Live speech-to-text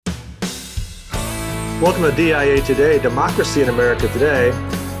Welcome to DIA Today, Democracy in America Today.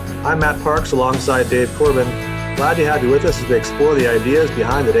 I'm Matt Parks alongside Dave Corbin. Glad to have you with us as we explore the ideas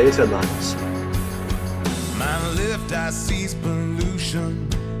behind the day's headlines. My left eye sees pollution.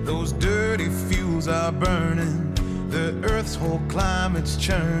 Those dirty fuels are burning. The earth's whole climate's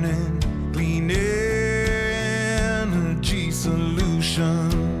churning. Clean energy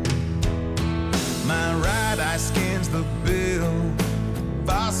solution. My right eye scans the bill.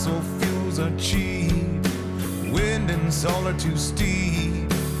 Fossil fuels are cheap. Wind and solar too steep.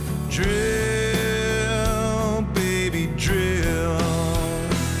 Drill, baby, drill.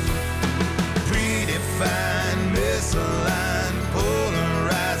 Predefined, misaligned,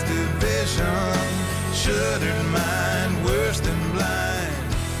 polarized division. Shuttered mind, worse than blind.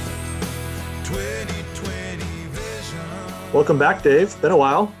 2020 vision. Welcome back, Dave. Been a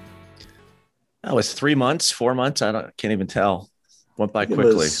while. That was 3 months, 4 months. Can't even tell. Went by quickly.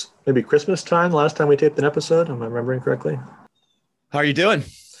 It was maybe Christmas time, last time we taped an episode. Am I remembering correctly? How are you doing?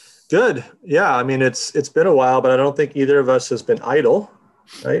 Good. Yeah. I mean, it's been a while, but I don't think either of us has been idle,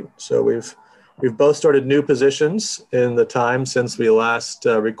 right? So we've both started new positions in the time since we last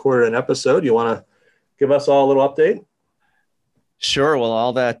recorded an episode. You want to give us all a little update? Sure. Well,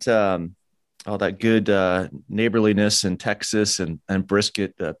 all that good neighborliness in Texas and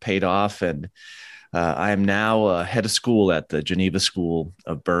brisket paid off, and I am now head of school at the Geneva School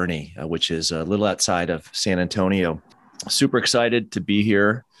of Boerne, which is a little outside of San Antonio. Super excited to be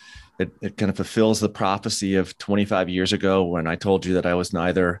here. It kind of fulfills the prophecy of 25 years ago when I told you that I was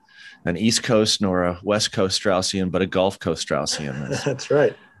neither an East Coast nor a West Coast Straussian, but a Gulf Coast Straussian. That's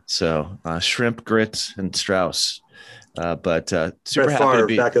right. So shrimp, grits, and Strauss. But super Brett happy Favre to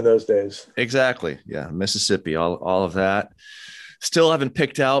be back in those days. Exactly. Yeah. Mississippi, all of that. Still haven't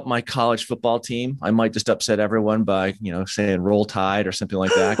picked out my college football team. I might just upset everyone by, saying Roll Tide or something like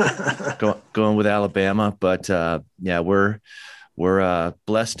that. going with Alabama. But yeah, we're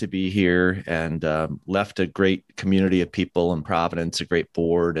blessed to be here and left a great community of people in Providence, a great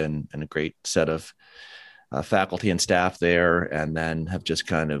board and a great set of faculty and staff there, and then have just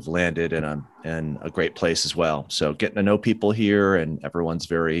kind of landed in a great place as well. So getting to know people here, and everyone's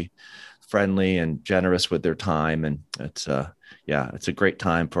very friendly and generous with their time. And it's a great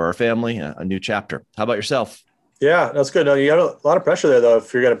time for our family, a new chapter. How about yourself? Yeah, that's good. No, you got a lot of pressure there, though,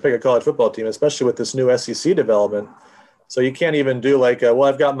 if you're going to pick a college football team, especially with this new SEC development. So you can't even do I've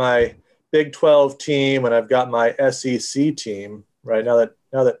got my Big 12 team and I've got my SEC team, right? Now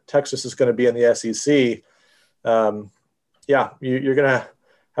that Texas is going to be in the SEC, you're going to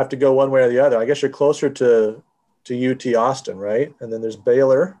have to go one way or the other. I guess you're closer to UT Austin, right? And then there's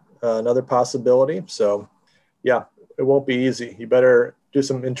Baylor, another possibility. So, yeah, it won't be easy. You better do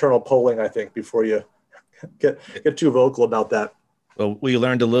some internal polling, I think, before you get too vocal about that. Well, we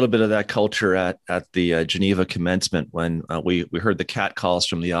learned a little bit of that culture at the Geneva commencement when we heard the cat calls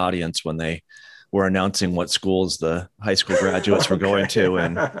from the audience when they were announcing what schools the high school graduates were going to,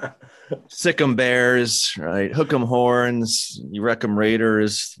 and sick 'em Bears, right? Hook 'em Horns, you wreck 'em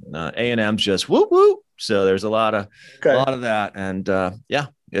Raiders, A&M's just whoop whoop. So there's a lot of that, and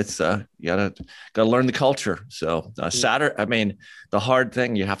it's you gotta learn the culture. So Saturday, I mean, the hard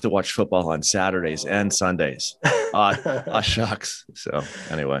thing, you have to watch football on Saturdays and Sundays. Shucks. So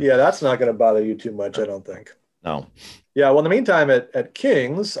anyway, yeah, that's not going to bother you too much, I don't think. No. Yeah, well, in the meantime, at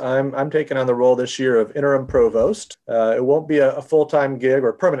King's, I'm taking on the role this year of interim provost. It won't be a full-time gig, or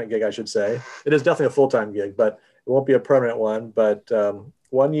a permanent gig, I should say. It is definitely a full-time gig, but it won't be a permanent one. But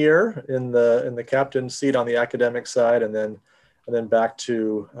 1 year in the captain's seat on the academic side, and then back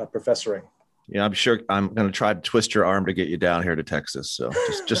to professoring. Yeah, I'm sure I'm going to try to twist your arm to get you down here to Texas. So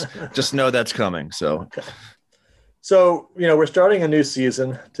just know that's coming. So, okay. So we're starting a new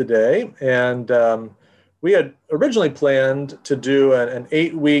season today, and we had originally planned to do an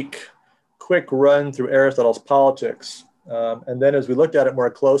 8-week quick run through Aristotle's Politics. And then as we looked at it more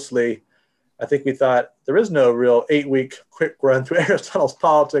closely, I think we thought there is no real 8-week quick run through Aristotle's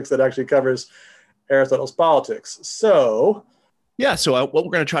Politics that actually covers Aristotle's Politics. So what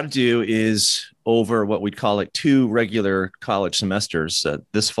we're going to try to do is, over what we'd call 2 regular college semesters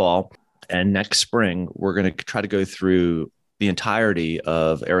this fall and next spring, we're going to try to go through the entirety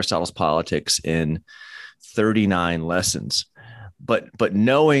of Aristotle's Politics in 39 lessons. But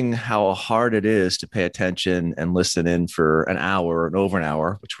knowing how hard it is to pay attention and listen in for an hour and over an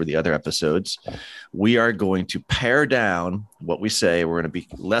hour, which were the other episodes, we are going to pare down what we say. We're going to be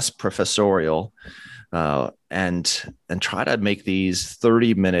less professorial and try to make these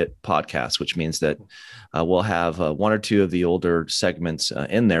 30-minute podcasts, which means that we'll have 1 or 2 of the older segments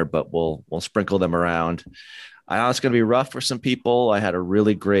in there, but we'll sprinkle them around. I know it's going to be rough for some people. I had a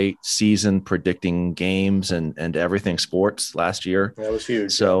really great season predicting games and everything sports last year. That was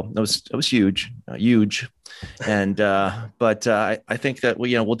huge. So it was huge, huge. And but I think that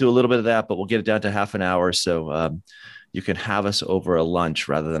we'll do a little bit of that, but we'll get it down to half an hour. So you can have us over a lunch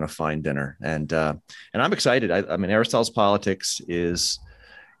rather than a fine dinner. And I'm excited. I mean, Aristotle's Politics is,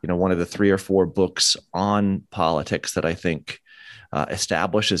 one of the 3 or 4 books on politics that I think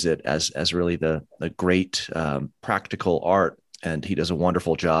establishes it as really the great practical art. And he does a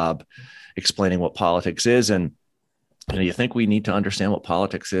wonderful job explaining what politics is. And you think we need to understand what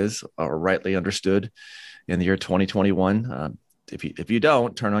politics is, or rightly understood, in the year 2021. If you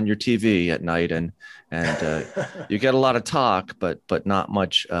don't, turn on your TV at night and you get a lot of talk, but not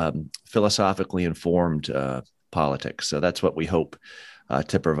much philosophically informed politics. So that's what we hope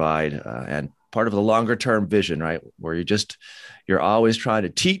to provide, and part of the longer term vision, right, where you're always trying to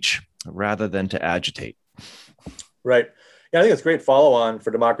teach rather than to agitate. Right. Yeah, I think it's a great follow on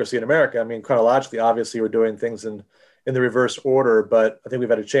for Democracy in America. I mean, chronologically, obviously, we're doing things in the reverse order, but I think we've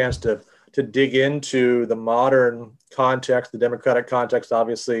had a chance to dig into the modern context, the democratic context,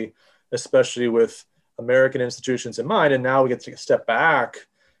 obviously, especially with American institutions in mind. And now we get to take a step back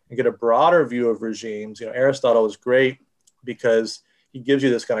and get a broader view of regimes. Aristotle is great because he gives you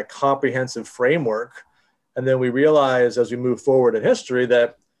this kind of comprehensive framework. And then we realize as we move forward in history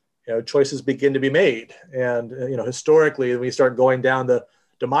that, choices begin to be made. And, historically, we start going down the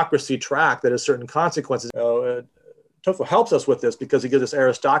democracy track that has certain consequences. Tocqueville helps us with this because he gives us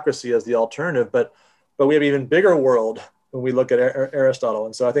aristocracy as the alternative, but we have an even bigger world when we look at Aristotle.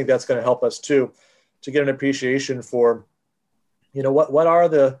 And so I think that's going to help us too, to get an appreciation for, what are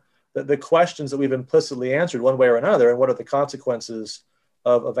the questions that we've implicitly answered one way or another, and what are the consequences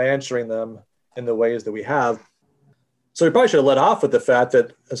of answering them in the ways that we have. So we probably should have let off with the fact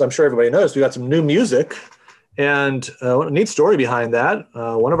that, as I'm sure everybody knows, we got some new music, and a neat story behind that.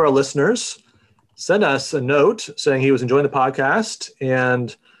 One of our listeners sent us a note saying he was enjoying the podcast,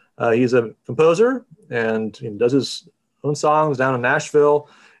 and he's a composer and does his own songs down in Nashville,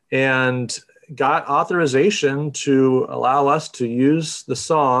 and got authorization to allow us to use the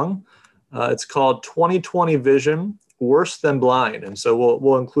song. It's called 2020 Vision, Worse Than Blind. And so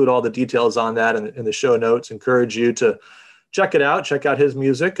we'll include all the details on that in the show notes. Encourage you to check it out, check out his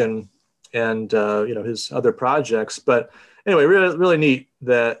music and his other projects. But anyway, really, really neat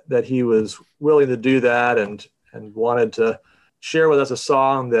that he was willing to do that and wanted to share with us a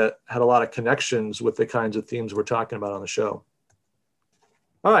song that had a lot of connections with the kinds of themes we're talking about on the show.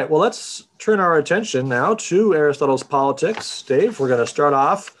 All right, well, let's turn our attention now to Aristotle's Politics. Dave, we're going to start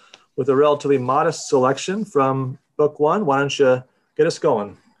off with a relatively modest selection from Book 1. Why don't you get us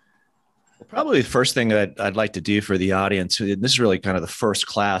going? Probably the first thing that I'd like to do for the audience, and this is really kind of the first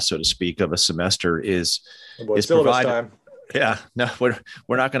class, so to speak, of a semester, is syllabus time. Yeah, no, we're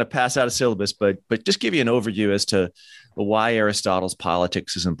not going to pass out a syllabus, but just give you an overview as to why Aristotle's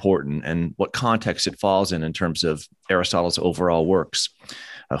Politics is important and what context it falls in terms of Aristotle's overall works,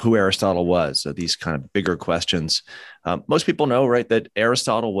 who Aristotle was, these kind of bigger questions. Most people know, right, that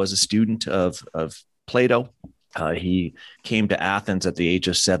Aristotle was a student of Plato. He came to Athens at the age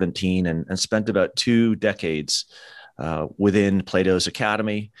of 17 and spent about 2 decades within Plato's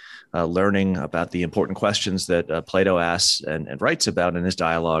academy, learning about the important questions that Plato asks and writes about in his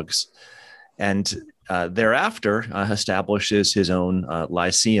dialogues. And thereafter establishes his own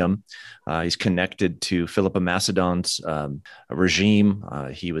Lyceum. He's connected to Philip of Macedon's regime.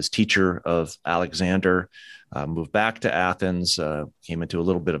 He was teacher of Alexander, moved back to Athens, came into a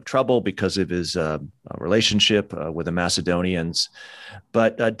little bit of trouble because of his relationship with the Macedonians,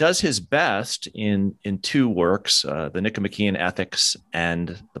 but does his best in 2 works, the Nicomachean Ethics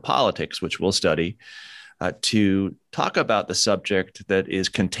and the Politics, which we'll study, to talk about the subject that is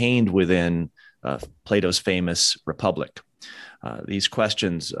contained within Plato's famous Republic. These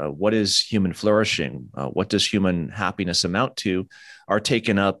questions, what is human flourishing? What does human happiness amount to? Are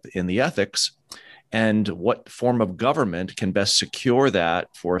taken up in the Ethics, and what form of government can best secure that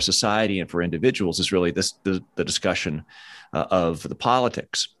for a society and for individuals is really the discussion of the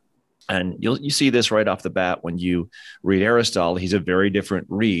Politics. And you see this right off the bat when you read Aristotle. He's a very different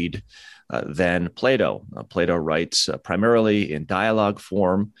read than Plato. Plato writes primarily in dialogue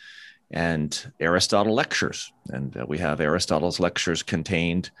form, and Aristotle lectures. And we have Aristotle's lectures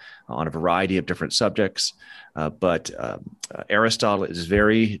contained on a variety of different subjects. But Aristotle is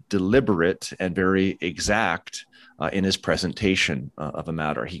very deliberate and very exact in his presentation of a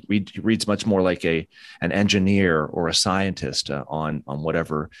matter. He reads much more like an engineer or a scientist on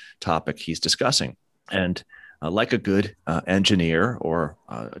whatever topic he's discussing. And Like a good engineer or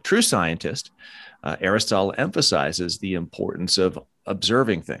a true scientist, Aristotle emphasizes the importance of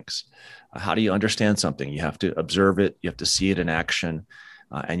observing things. How do you understand something? You have to observe it, you have to see it in action,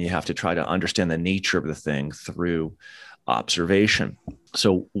 and you have to try to understand the nature of the thing through observation.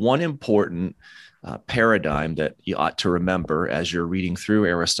 So one important paradigm that you ought to remember as you're reading through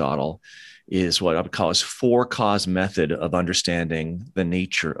Aristotle is what I would call his four-cause method of understanding the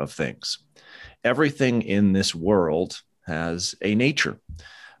nature of things. Everything in this world has a nature,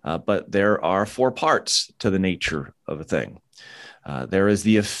 but there are four parts to the nature of a thing. There is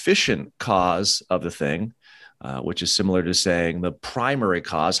the efficient cause of the thing, which is similar to saying the primary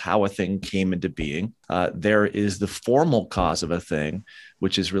cause, how a thing came into being. There is the formal cause of a thing,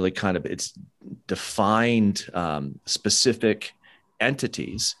 which is really kind of its defined specific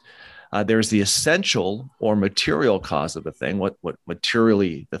entities. There's the essential or material cause of a thing, what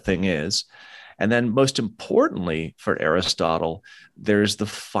materially the thing is. And then most importantly for Aristotle, there's the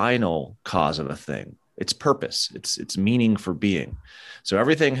final cause of a thing, its purpose, its meaning for being. So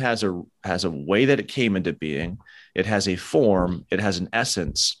everything has a way that it came into being. It has a form, it has an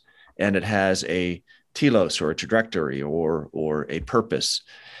essence, and it has a telos or a trajectory or a purpose.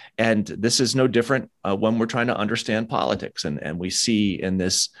 And this is no different when we're trying to understand politics. And we see in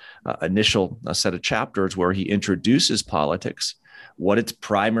this initial set of chapters where he introduces politics, what its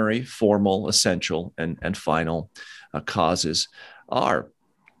primary, formal, essential, and final causes are.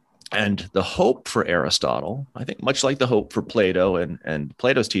 And the hope for Aristotle, I think much like the hope for Plato and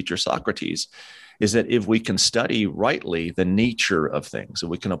Plato's teacher, Socrates, is that if we can study rightly the nature of things,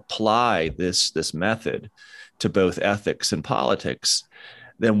 and we can apply this method to both ethics and politics,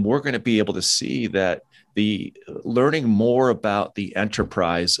 then we're going to be able to see that the learning more about the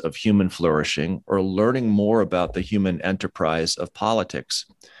enterprise of human flourishing or learning more about the human enterprise of politics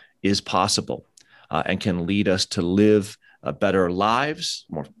is possible and can lead us to live better lives,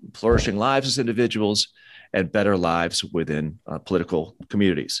 more flourishing lives as individuals, and better lives within political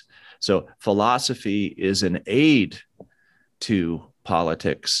communities. So philosophy is an aid to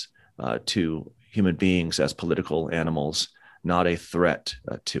politics, to human beings as political animals, not a threat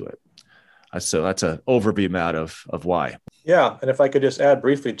to it. So that's an overview, Matt, of why. Yeah, and if I could just add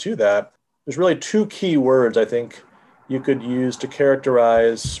briefly to that, there's really two key words I think you could use to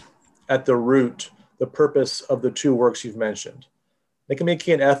characterize at the root the purpose of the two works you've mentioned.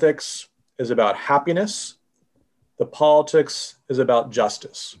 Nicomachean Ethics is about happiness. The Politics is about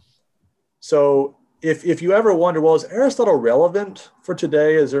justice. So if you ever wonder, well, is Aristotle relevant for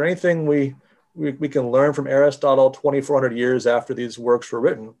today? Is there anything we can learn from Aristotle 2,400 years after these works were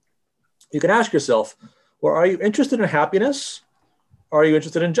written? You can ask yourself, well, are you interested in happiness? Or are you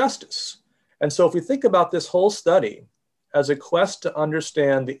interested in justice? And so if we think about this whole study as a quest to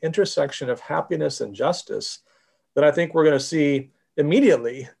understand the intersection of happiness and justice, then I think we're going to see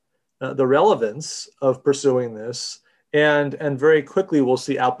immediately the relevance of pursuing this. And very quickly, we'll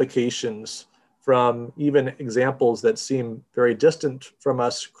see applications from even examples that seem very distant from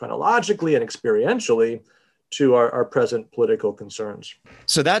us chronologically and experientially to our present political concerns.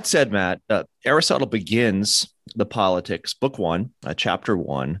 So that said, Matt, Aristotle begins the Politics, book 1, chapter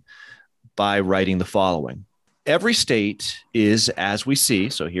 1, by writing the following. Every state is, as we see,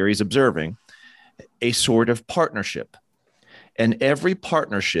 so here he's observing, a sort of partnership. And every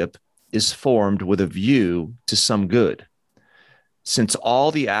partnership is formed with a view to some good, since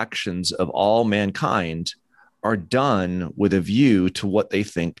all the actions of all mankind are done with a view to what they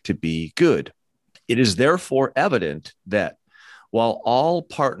think to be good. It is therefore evident that while all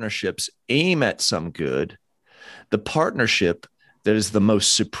partnerships aim at some good, the partnership that is the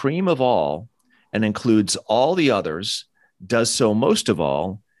most supreme of all and includes all the others does so most of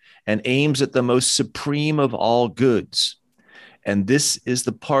all and aims at the most supreme of all goods. And this is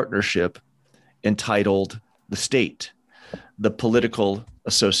the partnership entitled the state, the political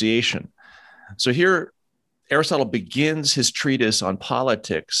association. So here, Aristotle begins his treatise on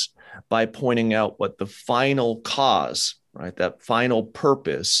politics by pointing out what the final cause, right, that final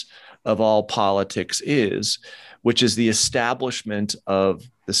purpose of all politics is, which is the establishment of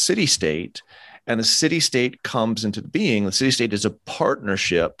the city-state. And the city-state comes into being. The city-state is a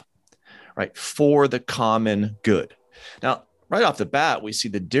partnership, right, for the common good. Now, right off the bat, we see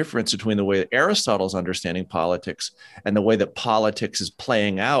the difference between the way that Aristotle's understanding politics and the way that politics is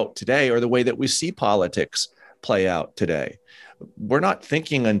playing out today, or the way that we see politics play out today. We're not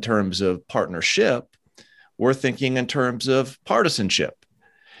thinking in terms of partnership. We're thinking in terms of partisanship.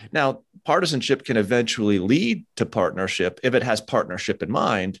 Now, partisanship can eventually lead to partnership if it has partnership in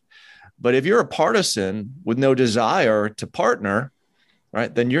mind. But if you're a partisan with no desire to partner,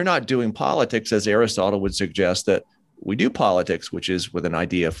 right, then you're not doing politics as Aristotle would suggest that we do politics, which is with an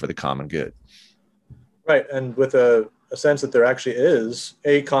idea for the common good. Right. And with a sense that there actually is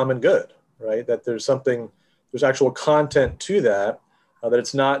a common good, right? That there's actual content to that, that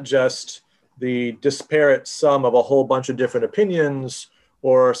it's not just the disparate sum of a whole bunch of different opinions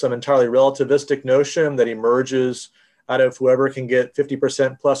or some entirely relativistic notion that emerges out of whoever can get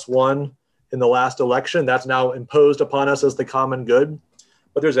 50% plus one in the last election. That's now imposed upon us as the common good.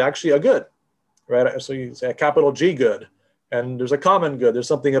 But there's actually a good, right? So you say a capital G good, and there's a common good. There's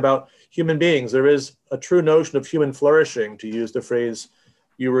something about human beings. There is a true notion of human flourishing, to use the phrase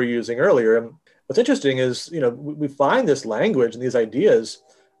you were using earlier. And what's interesting is, we find this language and these ideas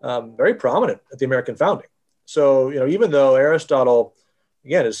very prominent at the American founding. So, even though Aristotle,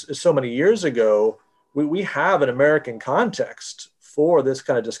 again, is so many years ago, we have an American context for this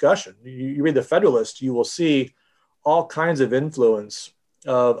kind of discussion. You read the Federalist, you will see all kinds of influence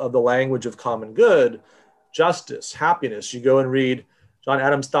of the language of common good, justice, happiness. You go and read John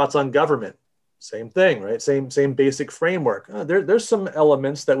Adams' Thoughts on Government. Same thing, right? Same basic framework. There's some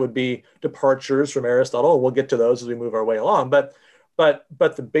elements that would be departures from Aristotle. We'll get to those as we move our way along. But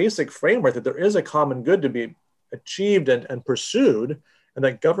the basic framework that there is a common good to be achieved and pursued, and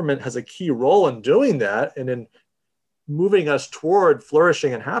that government has a key role in doing that and in moving us toward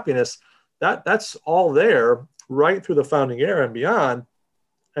flourishing and happiness, that's all there right through the founding era and beyond.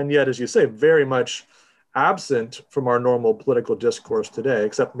 And yet, as you say, very much absent from our normal political discourse today,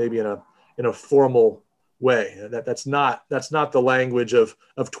 except maybe in a formal way. That's not the language of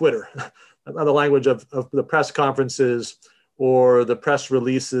Twitter, not the language of the press conferences or the press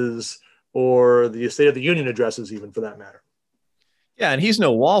releases or the State of the Union addresses, even, for that matter. Yeah, and he's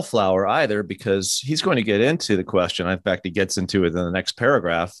no wallflower either, because he's going to get into the question. In fact, he gets into it in the next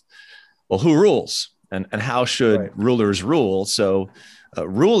paragraph. Well, who rules, and how should rulers rule? So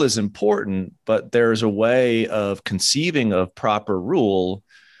rule is important, but there's a way of conceiving of proper rule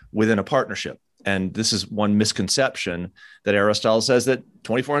within a partnership. And this is one misconception that Aristotle says that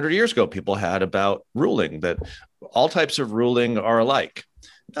 2,400 years ago people had about ruling, that all types of ruling are alike.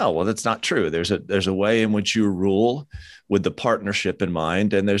 No, well, that's not true. There's a way in which you rule with the partnership in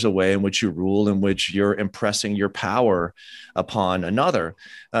mind, and there's a way in which you rule in which you're impressing your power upon another.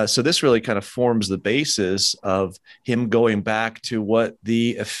 So this really kind of forms the basis of him going back to what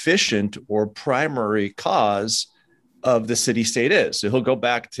the efficient or primary cause of the city-state is. So he'll go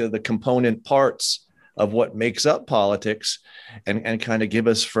back to the component parts of what makes up politics and kind of give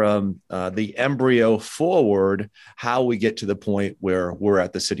us from the embryo forward how we get to the point where we're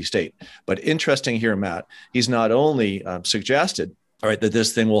at the city-state. But interesting here, Matt, he's not only suggested, all right, that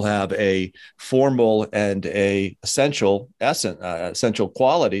this thing will have a formal and a essential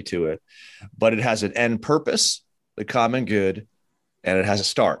quality to it, but it has an end purpose, the common good, and it has a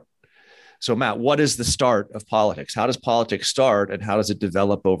start. So, Matt, what is the start of politics? How does politics start, and how does it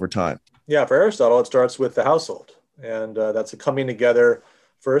develop over time? Yeah, for Aristotle, it starts with the household. And that's a coming together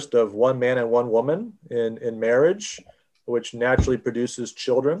first of one man and one woman in marriage, which naturally produces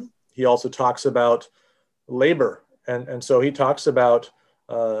children. He also talks about labor. And so he talks about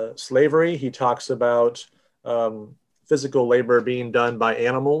slavery. He talks about physical labor being done by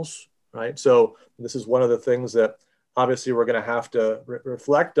animals, right? So this is one of the things that obviously we're going to have to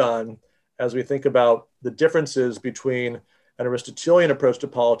reflect on as we think about the differences between an Aristotelian approach to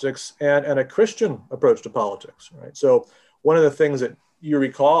politics and a Christian approach to politics, right? So one of the things that you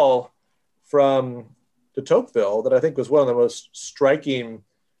recall from de Tocqueville that I think was one of the most striking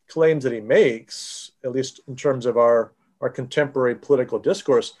claims that he makes, at least in terms of our contemporary political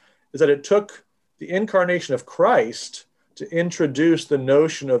discourse, is that it took the incarnation of Christ to introduce the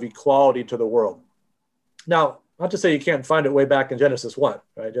notion of equality to the world. Now, not to say you can't find it way back in Genesis 1,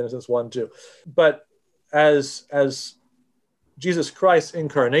 right? Genesis 1, 2. But as Jesus Christ's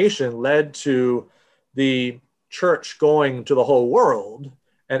incarnation led to the church going to the whole world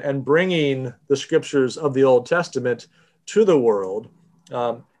and bringing the scriptures of the Old Testament to the world,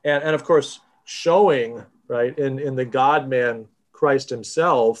 and of course, showing, right, in the God-man Christ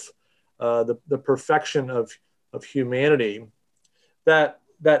himself, the perfection of humanity, that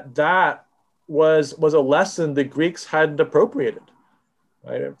was a lesson the Greeks hadn't appropriated.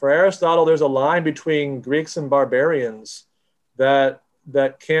 Right? For Aristotle, there's a line between Greeks and barbarians that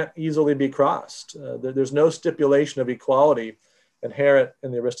can't easily be crossed. There's no stipulation of equality inherent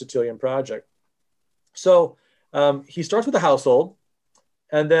in the Aristotelian project. So he starts with the household,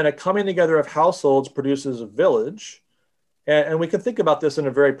 and then a coming together of households produces a village. And we can think about this in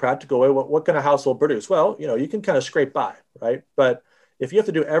a very practical way. What can a household produce? Well, you can kind of scrape by, right? But if you have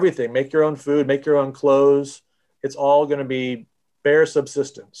to do everything, make your own food, make your own clothes, it's all going to be bare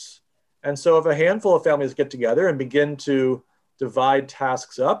subsistence. And so if a handful of families get together and begin to divide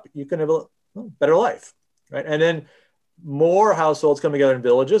tasks up, you can have a better life, right? And then more households come together in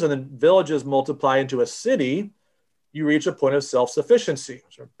villages, and then villages multiply into a city. You reach a point of self-sufficiency.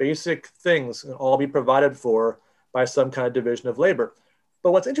 So basic things can all be provided for by some kind of division of labor.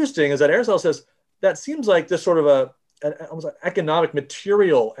 But what's interesting is that Aristotle says that seems like this sort of almost an economic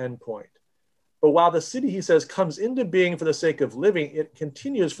material endpoint. But while the city, he says, comes into being for the sake of living, it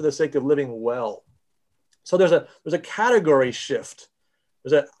continues for the sake of living well. So there's a category shift.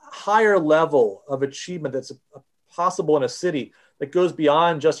 There's a higher level of achievement that's possible in a city that goes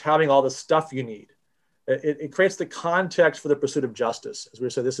beyond just having all the stuff you need. It creates the context for the pursuit of justice. As we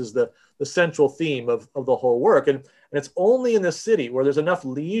said, this is the central theme of the whole work. And it's only in the city where there's enough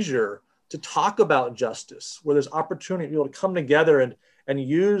leisure to talk about justice, where there's opportunity to be able to come together and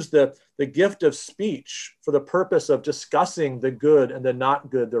use the gift of speech for the purpose of discussing the good and the not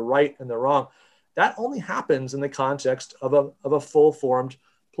good, the right and the wrong. That only happens in the context of a full-formed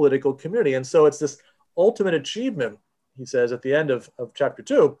political community. And so it's this ultimate achievement, he says at the end of chapter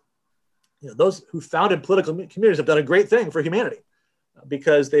 2, those who founded political communities have done a great thing for humanity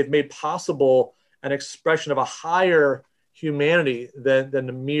because they've made possible an expression of a higher humanity than the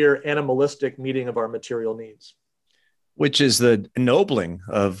mere animalistic meeting of our material needs. Which is the ennobling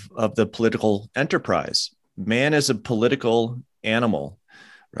of the political enterprise. Man as a political animal,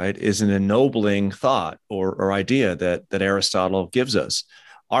 right, is an ennobling thought or idea that Aristotle gives us.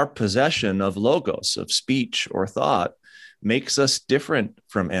 Our possession of logos, of speech or thought, makes us different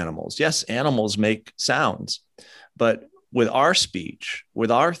from animals. Yes, animals make sounds, but with our speech,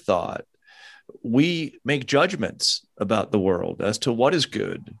 with our thought, we make judgments about the world as to what is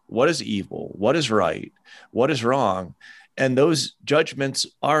good, what is evil, what is right, what is wrong. And those judgments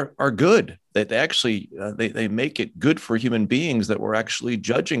are good. That they actually they make it good for human beings that we're actually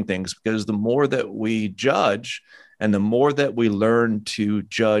judging things, because the more that we judge and the more that we learn to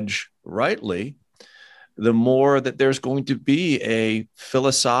judge rightly, the more that there's going to be a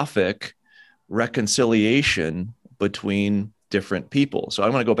philosophic reconciliation between different people. So I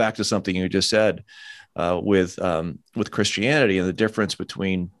want to go back to something you just said with Christianity and the difference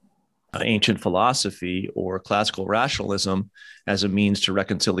between ancient philosophy or classical rationalism as a means to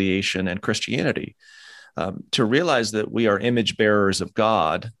reconciliation and Christianity. To realize that we are image bearers of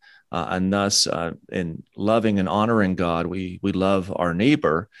God, and thus in loving and honoring God, we love our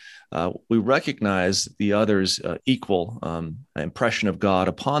neighbor. We recognize the other's equal impression of God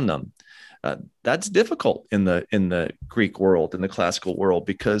upon them. That's difficult in the Greek world, in the classical world,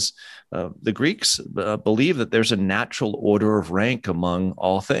 because the Greeks believe that there's a natural order of rank among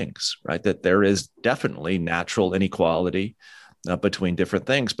all things, right? That there is definitely natural inequality between different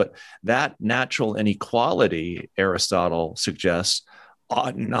things. But that natural inequality, Aristotle suggests,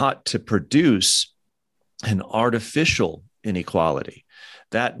 ought not to produce an artificial inequality.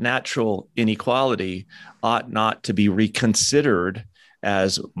 That natural inequality ought not to be reconsidered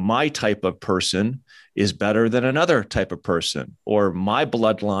as my type of person is better than another type of person, or my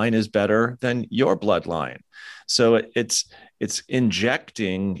bloodline is better than your bloodline. So it's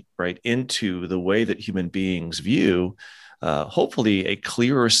injecting right into the way that human beings view, hopefully a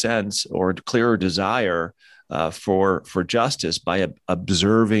clearer sense or clearer desire for justice by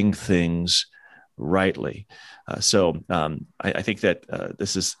observing things rightly. I think that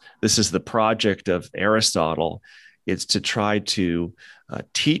this is the project of Aristotle. It's to try to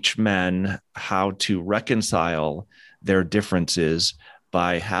teach men how to reconcile their differences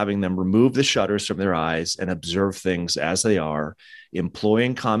by having them remove the shutters from their eyes and observe things as they are,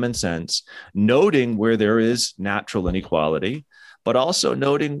 employing common sense, noting where there is natural inequality, but also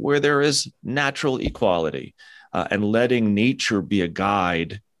noting where there is natural equality, and letting nature be a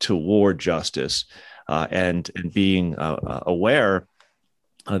guide toward justice, and being aware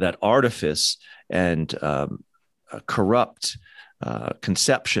that artifice and corrupt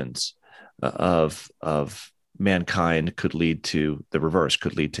conceptions of mankind could lead to the reverse,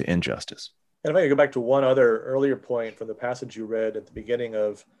 could lead to injustice. And if I could go back to one other earlier point from the passage you read at the beginning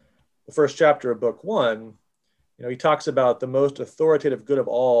of the first chapter of book 1, he talks about the most authoritative good of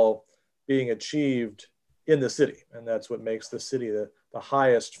all being achieved in the city. And that's what makes the city the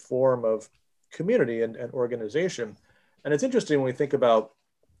highest form of community and organization. And it's interesting when we think about,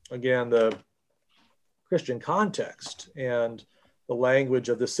 again, the Christian context and the language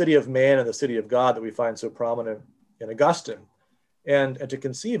of the city of man and the city of God that we find so prominent in Augustine, and to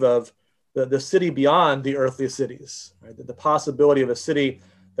conceive of the city beyond the earthly cities, right? The possibility of a city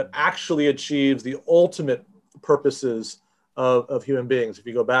that actually achieves the ultimate purposes of human beings. If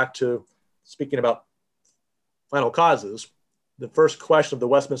you go back to speaking about final causes, the first question of the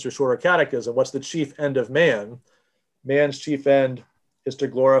Westminster Shorter Catechism, what's the chief end of man? Man's chief end is to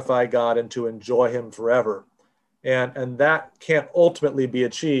glorify God and to enjoy him forever. And that can't ultimately be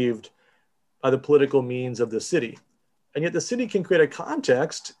achieved by the political means of the city. And yet the city can create a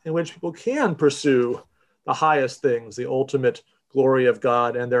context in which people can pursue the highest things, the ultimate glory of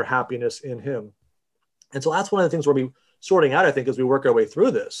God and their happiness in him. And so that's one of the things we'll be sorting out, I think, as we work our way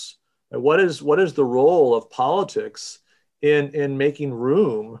through this. What is the role of politics in making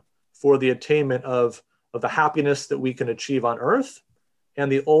room for the attainment of the happiness that we can achieve on earth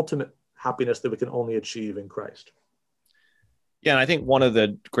and the ultimate happiness that we can only achieve in Christ? Yeah, and I think one of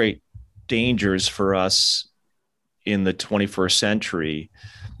the great dangers for us in the 21st century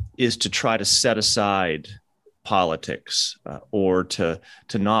is to try to set aside politics or to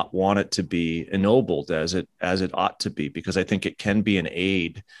not want it to be ennobled as it ought to be, because I think it can be an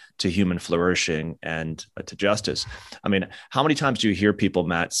aid to human flourishing and to justice. I mean, how many times do you hear people,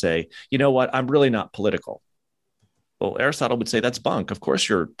 Matt, say, you know what, I'm really not political? Well, Aristotle would say that's bunk. Of course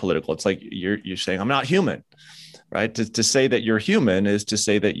you're political. It's like you're saying I'm not human, right? To say that you're human is to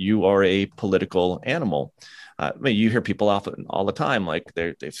say that you are a political animal. I mean, you hear people often all the time, like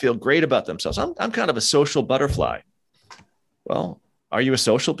they feel great about themselves. I'm kind of a social butterfly. Well, are you a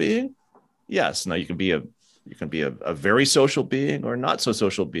social being? Yes. Now you can be a very social being or not so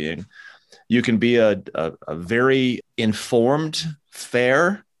social being. You can be a very informed,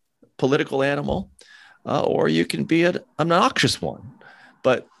 fair political animal, or you can be an obnoxious one.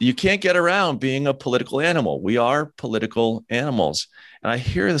 But you can't get around being a political animal. We are political animals. And I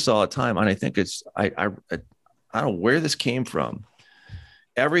hear this all the time. And I think I don't know where this came from.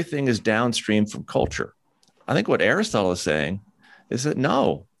 Everything is downstream from culture. I think what Aristotle is saying is that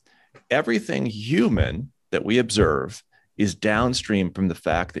no, everything human that we observe is downstream from the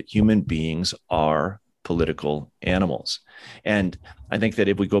fact that human beings are political animals. And I think that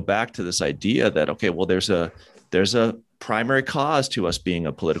if we go back to this idea that, okay, well, there's a primary cause to us being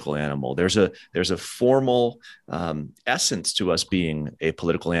a political animal. There's a formal essence to us being a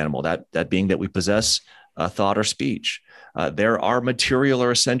political animal, that being that we possess thought or speech. There are material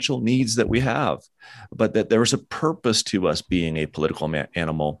or essential needs that we have, but that there is a purpose to us being a political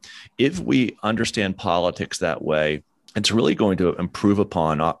animal. If we understand politics that way, it's really going to improve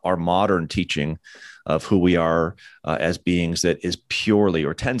upon our modern teaching of who we are as beings that is purely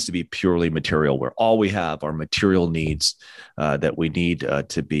or tends to be purely material, where all we have are material needs that we need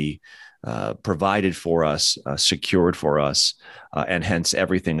to be provided for us, secured for us, and hence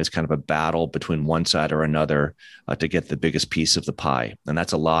everything is kind of a battle between one side or another to get the biggest piece of the pie. And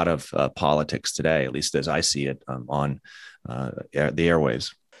that's a lot of politics today, at least as I see it on the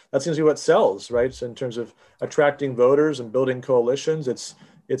airwaves. That seems to be what sells, right? So in terms of attracting voters and building coalitions, it's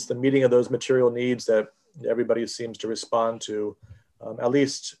the meeting of those material needs that everybody seems to respond to, at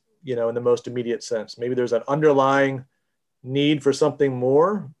least, in the most immediate sense. Maybe there's an underlying need for something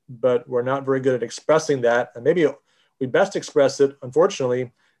more, but we're not very good at expressing that. And maybe we best express it,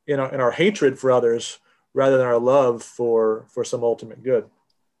 unfortunately, in our hatred for others rather than our love for some ultimate good.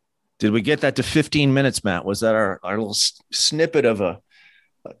 Did we get that to 15 minutes, Matt? Was that our little snippet of a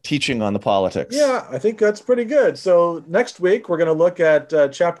teaching on the politics? Yeah, I think that's pretty good. So next week, we're going to look at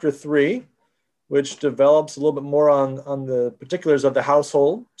chapter 3, which develops a little bit more on the particulars of the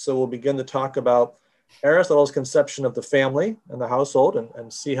household. So we'll begin to talk about Aristotle's conception of the family and the household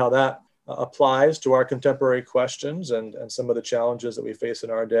and see how that applies to our contemporary questions and some of the challenges that we face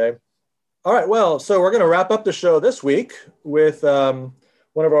in our day. All right, well, so we're going to wrap up the show this week with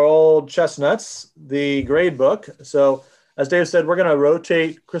one of our old chestnuts, the grade book. So as Dave said, we're going to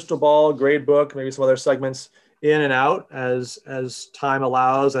rotate Crystal Ball, grade book, maybe some other segments in and out as time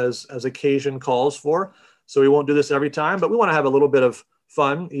allows, as occasion calls for. So we won't do this every time, but we want to have a little bit of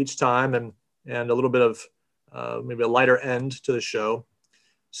fun each time and a little bit of maybe a lighter end to the show.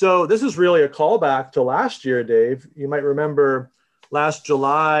 So this is really a callback to last year, Dave. You might remember last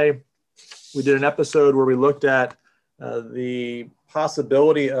July, we did an episode where we looked at the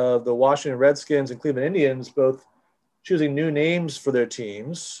possibility of the Washington Redskins and Cleveland Indians both choosing new names for their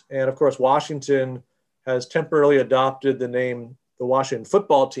teams. And of course, Washington has temporarily adopted the name the Washington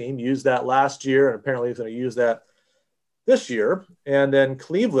Football Team, used that last year, and apparently is going to use that this year. And then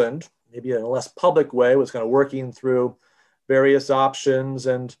Cleveland, maybe in a less public way, was kind of working through various options.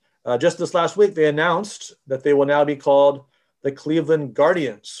 And just this last week, they announced that they will now be called the Cleveland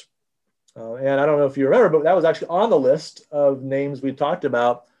Guardians. And I don't know if you remember, but that was actually on the list of names we talked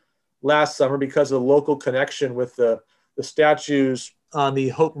about last summer because of the local connection with the statues on the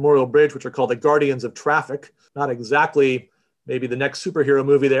Hope Memorial Bridge, which are called the Guardians of Traffic. Not exactly maybe the next superhero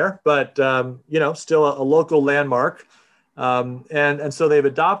movie there, but, still a local landmark. And so they've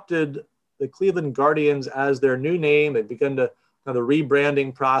adopted the Cleveland Guardians as their new name. They've begun to the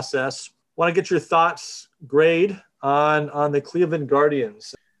rebranding process. Want to get your thoughts, grade, on the Cleveland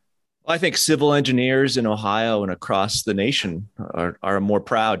Guardians? Well, I think civil engineers in Ohio and across the nation are more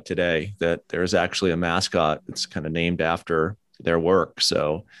proud today that there's actually a mascot that's kind of named after their work.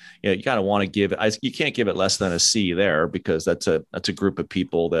 So, you kind of want to give it, you can't give it less than a C there, because that's a group of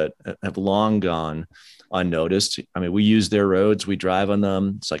people that have long gone unnoticed. I mean, we use their roads, we drive on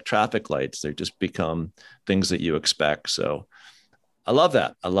them. It's like traffic lights. They just become things that you expect. So I love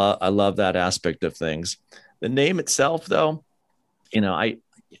that. I love that aspect of things. The name itself, though, I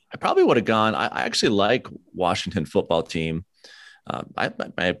probably would have gone, I actually like Washington football team. I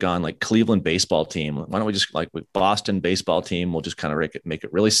might have gone like Cleveland baseball team. Why don't we just like with Boston baseball team? We'll just kind of make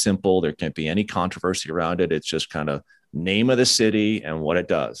it really simple. There can't be any controversy around it. It's just kind of name of the city and what it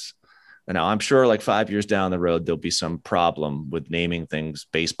does. And now I'm sure like 5 years down the road, there'll be some problem with naming things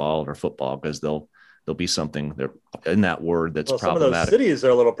baseball or football, because there'll be something there in that word that's problematic. Some of those cities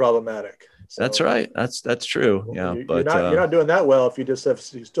are a little problematic. So, that's right. That's true. Yeah, you're not doing that well if you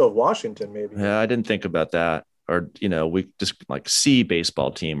still have Washington, maybe. Yeah, I didn't think about that. Or we just like C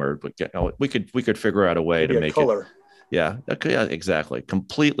baseball team, or we could figure out a way to make color. Yeah, exactly.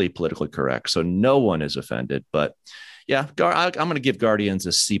 Completely politically correct, so no one is offended. But yeah, I'm going to give Guardians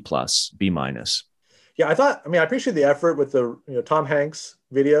a C+, B-. Yeah, I appreciate the effort with the Tom Hanks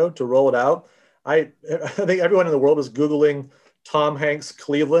video to roll it out. I think everyone in the world was Googling Tom Hanks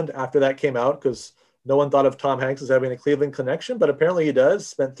Cleveland after that came out, because no one thought of Tom Hanks as having a Cleveland connection, but apparently he does.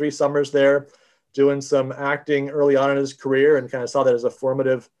 Spent 3 summers there doing some acting early on in his career, and kind of saw that as a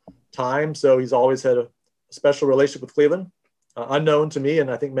formative time. So he's always had a special relationship with Cleveland, unknown to me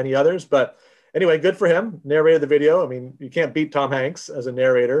and I think many others. But anyway, good for him. Narrated the video. I mean, you can't beat Tom Hanks as a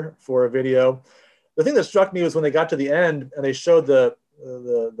narrator for a video. The thing that struck me was when they got to the end and they showed the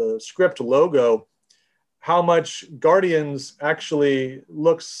script logo, how much Guardians actually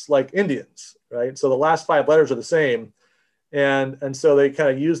looks like Indians, right? So the last 5 letters are the same. And so they kind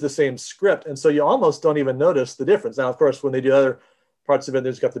of use the same script. And so you almost don't even notice the difference. Now, of course, when they do other parts of it,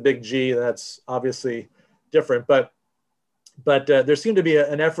 there's got the big G, and that's obviously different. But there seemed to be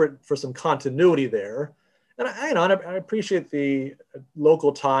an effort for some continuity there. And I appreciate the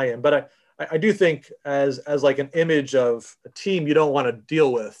local tie-in, but I do think as like an image of a team you don't want to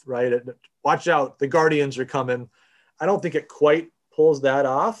deal with, right? Watch out, the Guardians are coming. I don't think it quite pulls that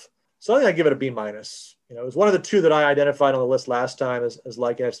off. So I think I give it a B-. It was one of the 2 that I identified on the list last time as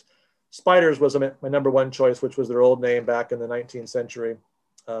Spiders was my number 1 choice, which was their old name back in the 19th century,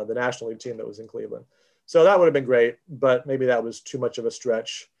 the National League team that was in Cleveland. So that would have been great, but maybe that was too much of a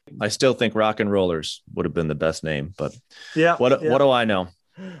stretch. I still think Rock and Rollers would have been the best name, but what do I know?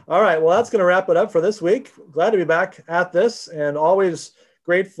 All right. Well, that's going to wrap it up for this week. Glad to be back at this, and always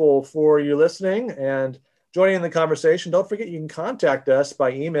grateful for you listening and joining in the conversation. Don't forget, you can contact us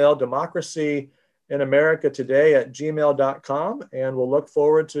by email, democracyinamericatoday@gmail.com, and we'll look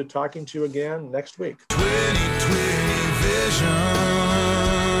forward to talking to you again next week. 2020 vision.